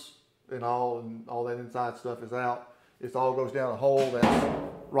lungs and all that inside stuff is out. It all goes down a hole that's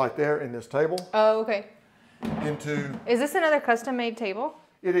right there in this table. Oh, okay. Is this another custom-made table?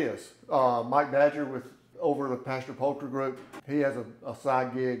 It is. Mike Badger over the Pasture Poultry Group. He has a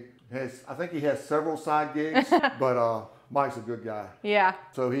side gig. I think he has several side gigs, but Mike's a good guy. Yeah.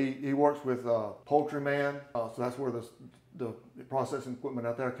 So he works with Poultry Man. So that's where the processing equipment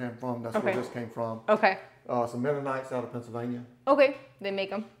out there came from. That's where this came from. Okay. Some Mennonites out of Pennsylvania. Okay. They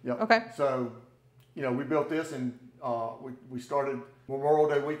make them. Yep. Okay. So, we built this and we started Memorial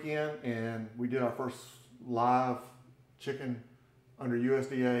Day weekend and we did our first live chicken under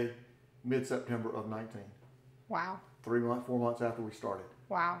USDA mid-September of 19. Wow. 4 months after we started.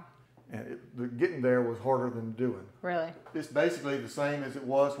 Wow. And getting there was harder than doing. Really? It's basically the same as it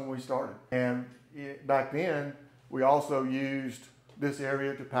was when we started. And back then, we also used this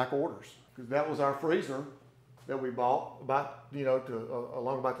area to pack orders because that was our freezer that we bought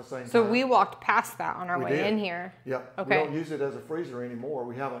along about the same time. So we walked past that on our way in here. Yep. Okay. We don't use it as a freezer anymore.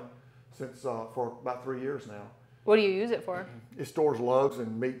 We haven't since for about 3 years now. What do you use it for? It stores lugs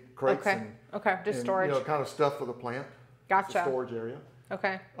and meat crates. Okay. Just storage. Kind of stuff for the plant. Gotcha. It's a storage area.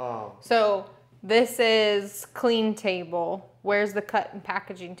 Okay. So this is clean table. Where's the cut and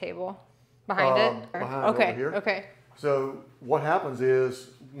packaging table? Behind it? Behind okay. over here. Okay. So what happens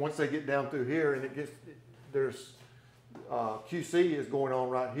is once they get down through here and there's QC is going on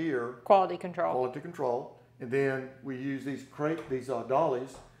right here. Quality control. Quality control. And then we use these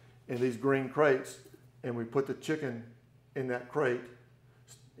dollies in these green crates and we put the chicken in that crate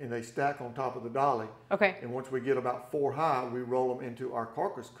and they stack on top of the dolly. Okay. And once we get about 4 high, we roll them into our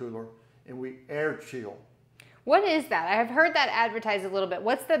carcass cooler and we air chill. What is that? I have heard that advertised a little bit.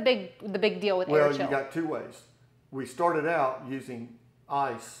 What's the big deal with air chill? Well, you got 2 ways. We started out using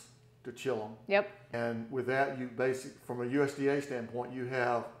ice to chill them. Yep. And with that, from a USDA standpoint, you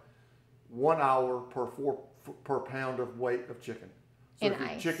have 1 hour per pound of weight of chicken. So if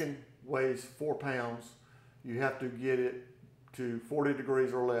your chicken weighs 4 pounds, you have to get it to 40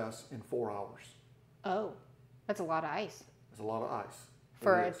 degrees or less in 4 hours. Oh, that's a lot of ice. It's a lot of ice.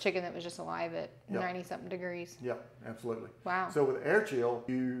 For a chicken that was just alive at 90-something degrees. Yep, absolutely. Wow. So with air chill,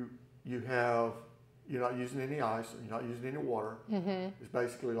 you're not using any ice, you're not using any water. Mm-hmm. It's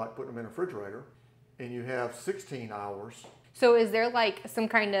basically like putting them in a refrigerator. And you have 16 hours. So is there like some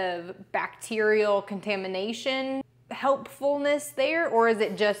kind of bacterial contamination helpfulness there, or is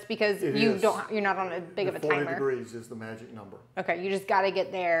it just because you're not on a big of a timer? 40 degrees is the magic number. Okay, you just got to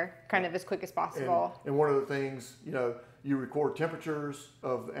get there kind of as quick as possible. And one of the things, you record temperatures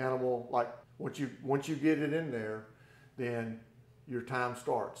of the animal. Like once you get it in there, then your time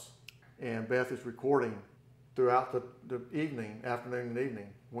starts. And Beth is recording throughout the afternoon and evening.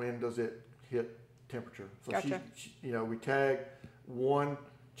 When does it hit temperature? So gotcha. We tag 1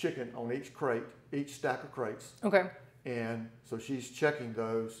 chicken on each stack of crates. Okay. And so she's checking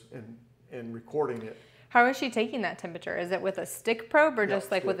those and recording it. How is she taking that temperature? Is it with a stick probe or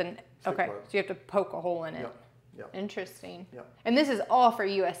just like with an? Okay, probe. So you have to poke a hole in it. Yep. Interesting. Yep. And this is all for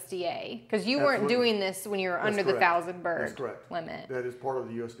USDA because you weren't doing this when you were under the 1,000 bird limit. That is part of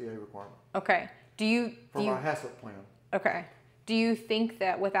the USDA requirement. Okay. From our HACCP plan. Okay. Do you think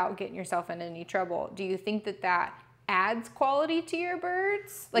that without getting yourself in any trouble, do you think that adds quality to your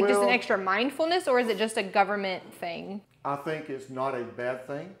birds? Like just an extra mindfulness, or is it just a government thing? I think it's not a bad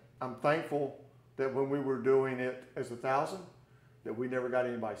thing. I'm thankful that when we were doing it as 1,000, that we never got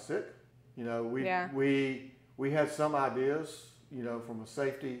anybody sick. We had some ideas, from a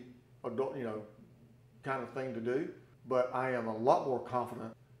safety, kind of thing to do, but I am a lot more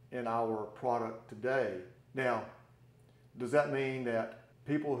confident in our product today. Now, does that mean that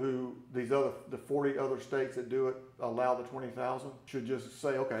people the 40 other states that do it allow the 20,000 should just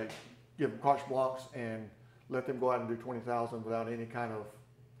say, okay, give them carte blanche and let them go out and do 20,000 without any kind of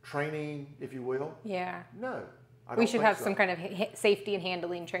training, if you will? Yeah. No. We should have some kind of safety and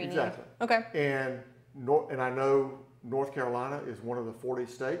handling training. Exactly. Okay. And I know North Carolina is one of the 40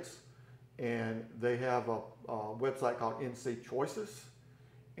 states, and they have a website called NC Choices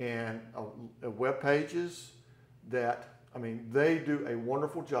and web pages that, they do a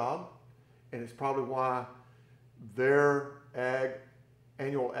wonderful job, and it's probably why their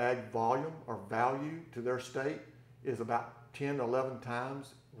annual ag volume or value to their state is about 10, 11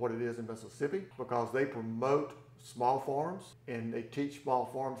 times what it is in Mississippi, because they promote small farms and they teach small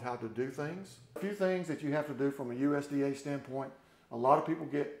farms how to do things. A few things that you have to do from a USDA standpoint, a lot of people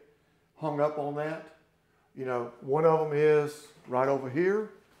get hung up on that. One of them is right over here.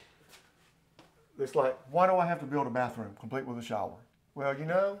 It's like, why do I have to build a bathroom complete with a shower? Well,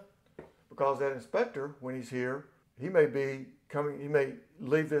 because that inspector, when he's here, he may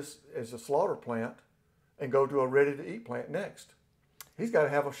leave this as a slaughter plant and go to a ready-to-eat plant next. He's got to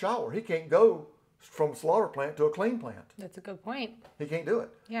have a shower. He can't go from a slaughter plant to a clean plant. That's a good point. He can't do it.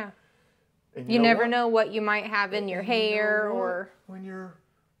 Yeah. And you never know what you might have in your hair or... When you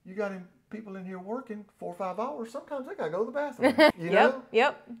got people in here working 4 or 5 hours, sometimes they got to go to the bathroom. You know?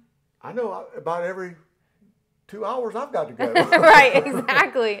 Yep. I know about every 2 hours I've got to go. Right,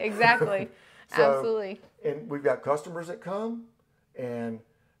 exactly. So, absolutely. And we've got customers that come, and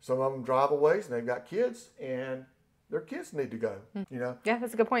some of them drive a ways, and they've got kids, and their kids need to go, you know? Yeah,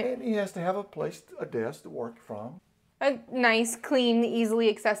 that's a good point. And he has to have a desk to work from. A nice, clean, easily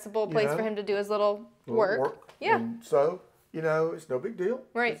accessible place for him to do his little work. Yeah. And so, you know, it's no big deal.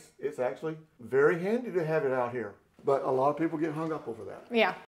 Right. It's actually very handy to have it out here. But a lot of people get hung up over that.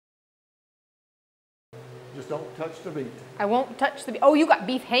 Yeah. Just don't touch the beef. I won't touch the beef. Oh, you got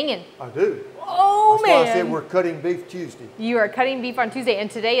beef hanging. I do. Oh, That's man. why I said we're cutting beef Tuesday. You are cutting beef on Tuesday, and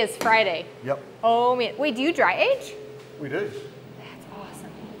today is Friday. Yep. Oh, man. Wait, do you dry age? We do. That's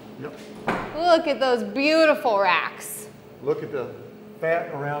awesome. Yep. Look at those beautiful racks. Look at the fat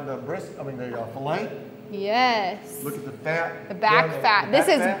around the fillet. Yes. Look at the fat. The back fat. This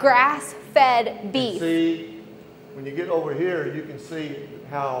is grass-fed beef. See, when you get over here, you can see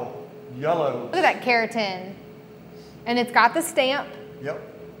how yellow. Look at that keratin. And it's got the stamp. Yep.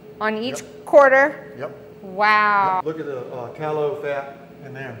 On each quarter. Yep. Wow. Yep. Look at the tallow fat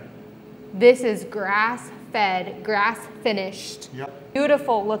in there. This is grass-fed, grass-finished. Yep.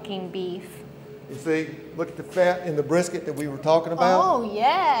 Beautiful looking beef. You see, look at the fat in the brisket that we were talking about. Oh,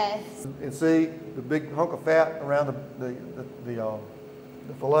 yes. And see the big hunk of fat around the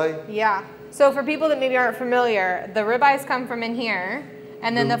fillet. Yeah. So for people that maybe aren't familiar, the ribeyes come from in here,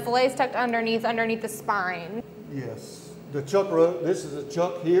 and then the fillet's tucked underneath the spine. Yes. The chuck root, this is a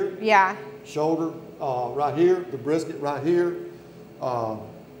chuck here. Yeah. Shoulder right here, the brisket right here.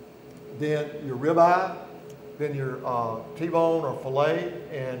 Then your ribeye, then your T-bone or fillet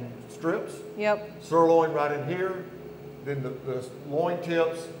and strips. Yep. Sirloin right in here. Then the loin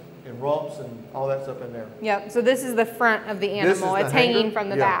tips and rumps and all that stuff in there. Yep. So this is the front of the animal. It's hanging from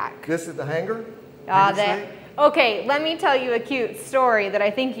the back. This is the hanger. Okay, let me tell you a cute story that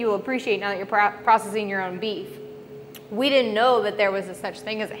I think you'll appreciate now that you're processing your own beef. We didn't know that there was such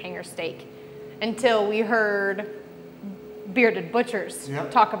thing as a hanger steak until we heard bearded butchers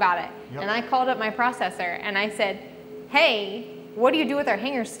talk about it. Yep. And I called up my processor and I said, hey, what do you do with our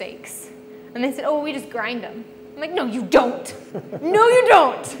hanger steaks? And they said, oh, we just grind them. I'm like, no, you don't. No, you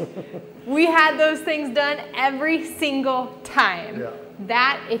don't. We had those things done every single time. Yeah.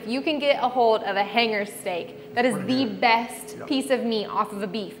 That, if you can get a hold of a hanger steak, that is the best piece of meat off of a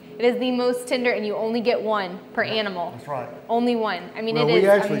beef. It is the most tender, and you only get one per animal. That's right. Only one. I mean, it is amazing. We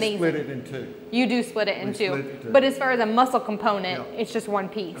actually split it in two. You do split it in two. But as far as a muscle component, it's just one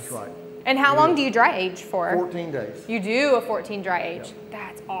piece. That's right. And how long do you dry age for? 14 days. You do a 14 dry age.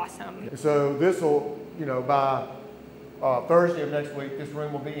 That's awesome. So this will, you know, by Thursday of next week, this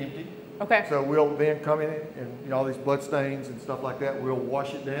room will be empty. Okay. So we'll then come in and, you know, all these blood stains and stuff like that, we'll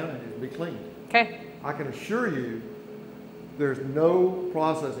wash it down and it'll be clean. Okay. I can assure you there's no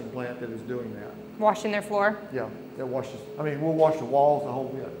processing plant that is doing that. Washing their floor? Yeah, that washes, I mean, we'll wash the walls, the whole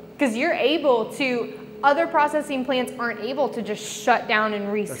bit. Because you're able to, other processing plants aren't able to just shut down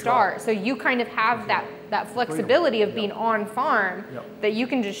and restart. Right. So you kind of have that flexibility of being on farm that you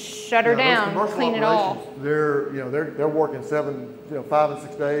can just shut her down, clean it all. They're working 5 and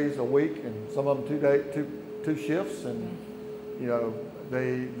 6 days a week, and some of them two shifts, and you know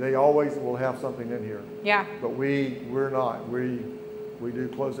they always will have something in here. Yeah. But we're not. We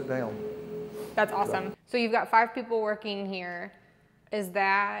do close it down. That's awesome. So you've got 5 people working here. Is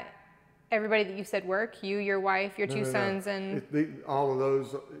that everybody that you said work? You, your wife, your two sons, and all of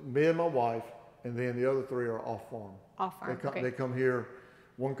those, me and my wife, and then the other 3 are off farm. Off farm. They come here.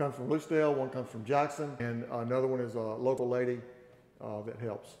 One comes from Lucedale, one comes from Jackson, and another one is a local lady that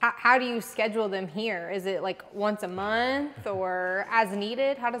helps. How do you schedule them here? Is it like once a month or as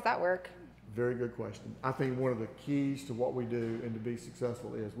needed? How does that work? Very good question. I think one of the keys to what we do and to be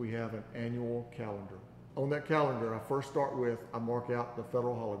successful is we have an annual calendar. On that calendar, I first start with, I mark out the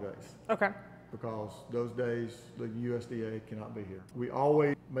federal holidays. Okay. Because those days, the USDA cannot be here. We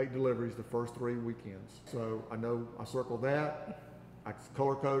always make deliveries the first 3 weekends. So I know I circle that, I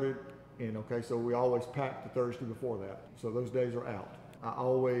color coded, and okay, so we always pack the Thursday before that. So those days are out. I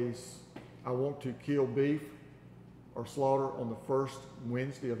want to kill beef or slaughter on the first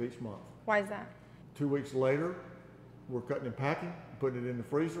Wednesday of each month. Why is that? 2 weeks later, we're cutting and packing, putting it in the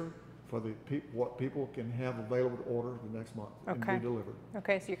freezer for what people can have available to order the next month and be delivered.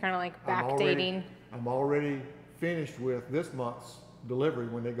 Okay, so you're kind of like backdating. I'm already finished with this month's delivery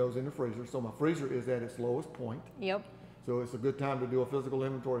when it goes in the freezer. So my freezer is at its lowest point. Yep. So it's a good time to do a physical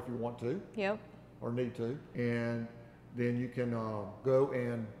inventory if you want to. Yep. Or need to. And then you can go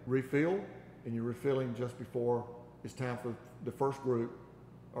and refill, and you're refilling just before it's time for the first group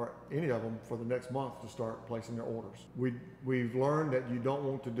or any of them for the next month to start placing their orders. We've learned that you don't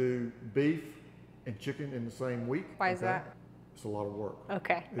want to do beef and chicken in the same week. Why is that? It's a lot of work.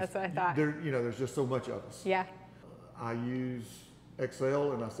 Okay, that's what I thought. There's just so much of us. Yeah. I use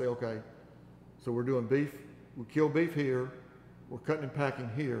Excel and I say, okay, so we're doing beef. We kill beef here. We're cutting and packing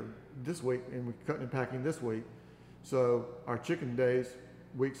here this week, and we're cutting and packing this week. So our chicken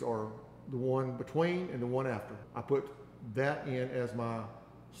weeks are the one between and the one after. I put that in as my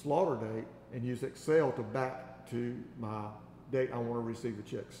slaughter date and use Excel to back to my date I want to receive the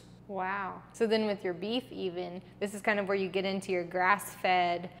chicks. Wow. So then with your beef even, this is kind of where you get into your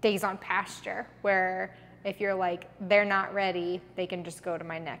grass-fed days on pasture, where if you're like, they're not ready, they can just go to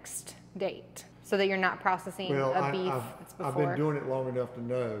my next date. So that you're not processing a beef that's before. I've been doing it long enough to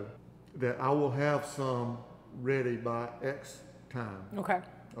know that I will have some ready by X time. Okay.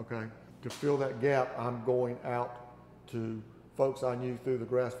 Okay. To fill that gap, I'm going out to folks I knew through the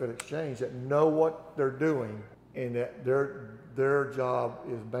grass-fed exchange that know what they're doing, and that their job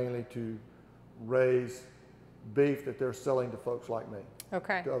is mainly to raise beef that they're selling to folks like me.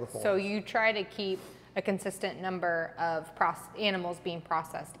 Okay. To other farms. So you try to keep a consistent number of animals being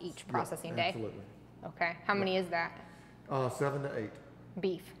processed each processing day? Absolutely. Okay. How many is that? 7 to 8.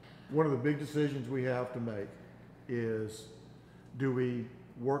 Beef. One of the big decisions we have to make is, do we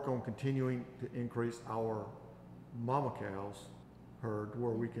work on continuing to increase our mama cows herd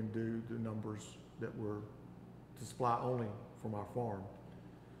where we can do the numbers that we're to supply only from our farm,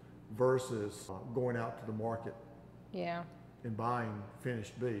 versus going out to the market and buying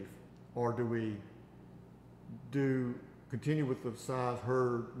finished beef? Or do we continue with the size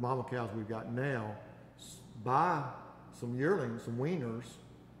herd mama cows we've got now, buy some yearlings, some weaners,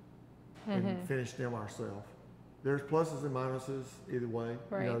 and finish them ourselves? There's pluses and minuses either way.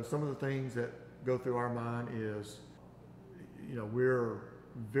 Right. You know, some of the things that go through our mind is, you know, we're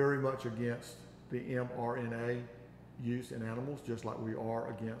very much against the mRNA use in animals, just like we are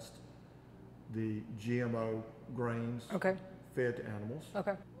against the GMO grains fed to animals.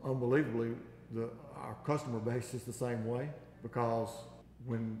 Okay. Unbelievably, our customer base is the same way, because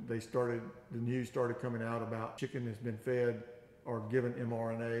when the news started coming out about chicken has been fed or given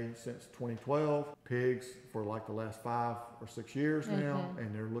mRNA since 2012, pigs for like the last 5 or 6 years now,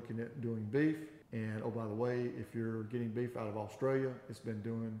 and they're looking at doing beef. And oh, by the way, if you're getting beef out of Australia,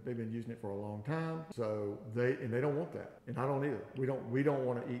 they've been using it for a long time. So they don't want that, and I don't either. We don't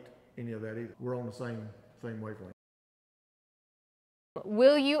want to eat any of that either. We're on the same wavelength.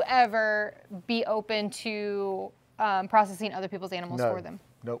 Will you ever be open to processing other people's animals for them?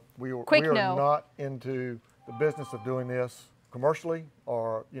 Nope. We are no. not into the business of doing this commercially,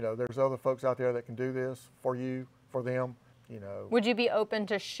 or, you know, there's other folks out there that can do this for you, for them, you know. Would you be open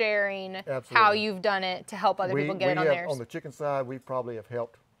to sharing how you've done it to help other people get it on theirs? On the chicken side, we probably have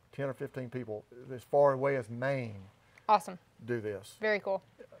helped 10 or 15 people as far away as Maine. Awesome. Do this. Very cool.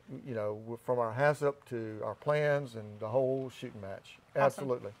 You know, from our HACCP to our plans and the whole shooting match. Awesome.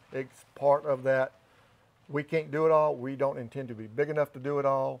 Absolutely. It's part of that. We can't do it all. We don't intend to be big enough to do it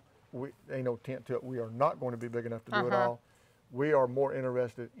all. Ain't no intent to it. We are not going to be big enough to do it all. We are more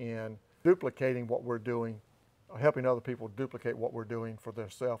interested in duplicating what we're doing, helping other people duplicate what we're doing for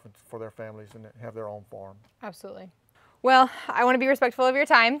themselves and for their families, and have their own farm. Absolutely. Well, I want to be respectful of your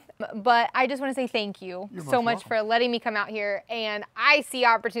time, but I just want to say thank you so much for letting me come out here, and I see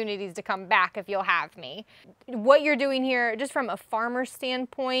opportunities to come back if you'll have me. What you're doing here, just from a farmer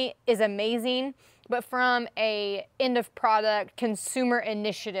standpoint, is amazing, but from a end of product consumer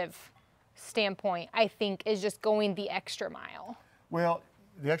initiative standpoint, I think is just going the extra mile. Well,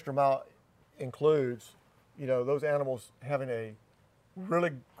 the extra mile includes, you know, those animals having a really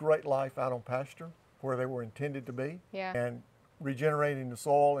great life out on pasture where they were intended to be, and regenerating the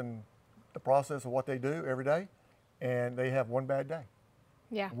soil and the process of what they do every day, and they have one bad day.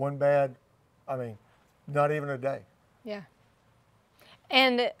 Yeah. One bad, I mean, not even a day. Yeah.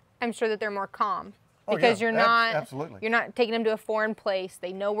 And I'm sure that they're more calm, because you're not absolutely. You're not taking them to a foreign place.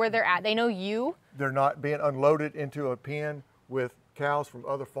 They know where they're at. They know you. They're not being unloaded into a pen with cows from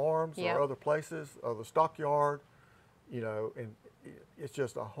other farms or other places, or the stockyard, you know, and it's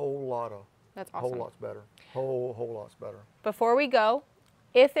just a whole lot of That's awesome. Whole lots better. Whole lots better. Before we go,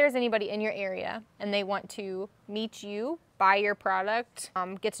 if there's anybody in your area and they want to meet you, buy your product,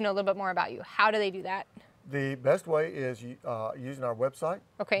 get to know a little bit more about you, how do they do that? The best way is using our website,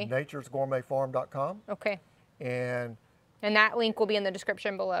 naturesgourmetfarm.com. Okay. And And that link will be in the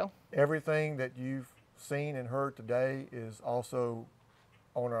description below. Everything that you've seen and heard today is also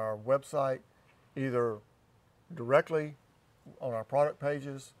on our website, either directly on our product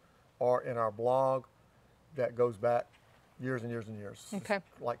pages or in our blog that goes back years and years and years. Okay.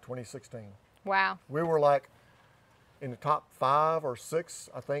 Like 2016. Wow. We were like in the top 5 or 6,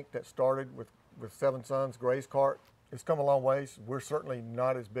 I think, that started with Seven Sons Gray's Cart. It's come a long ways. We're certainly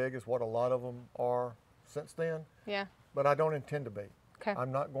not as big as what a lot of them are since then. Yeah. But I don't intend to be. Okay.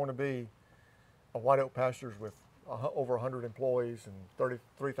 I'm not going to be a White Oak Pastures with over 100 employees and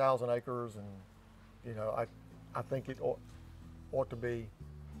 33,000 acres, and you know, I think it ought to be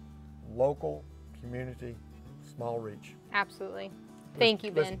local, community, small reach. Absolutely. Thank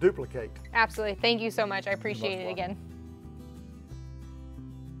you, Ben. Let's duplicate. Absolutely. Thank you so much. I appreciate it again.